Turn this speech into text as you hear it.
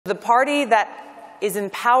The party that is in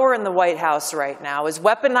power in the White House right now is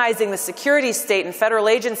weaponizing the security state and federal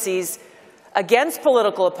agencies against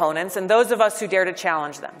political opponents and those of us who dare to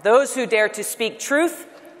challenge them, those who dare to speak truth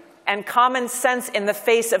and common sense in the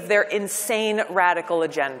face of their insane radical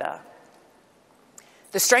agenda.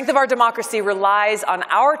 The strength of our democracy relies on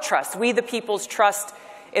our trust, we the people's trust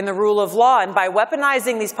in the rule of law, and by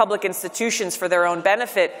weaponizing these public institutions for their own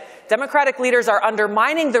benefit, Democratic leaders are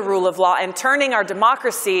undermining the rule of law and turning our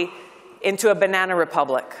democracy into a banana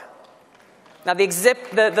republic. Now,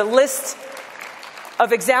 the list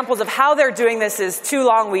of examples of how they're doing this is too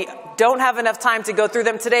long. We don't have enough time to go through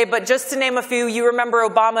them today, but just to name a few, you remember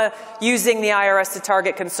Obama using the IRS to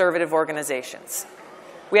target conservative organizations.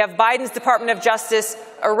 We have Biden's Department of Justice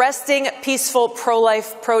arresting peaceful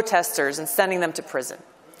pro-life protesters and sending them to prison.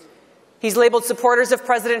 He's labeled supporters of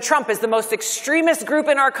President Trump as the most extremist group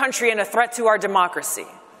in our country and a threat to our democracy.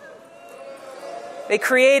 They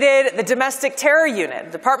created the Domestic Terror Unit,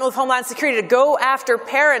 the Department of Homeland Security, to go after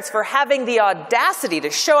parents for having the audacity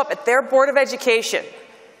to show up at their Board of Education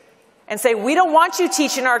and say, we don't want you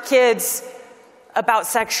teaching our kids about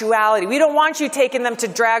sexuality. We don't want you taking them to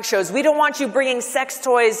drag shows. We don't want you bringing sex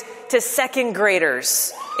toys to second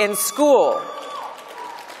graders in school.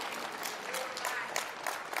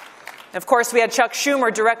 Of course, we had Chuck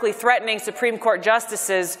Schumer directly threatening Supreme Court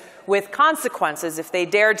justices with consequences if they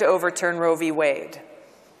dared to overturn Roe v. Wade.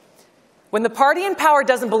 When the party in power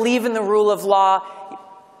doesn't believe in the rule of law,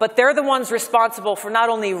 but they're the ones responsible for not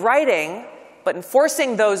only writing, but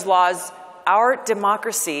enforcing those laws, our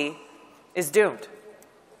democracy is doomed.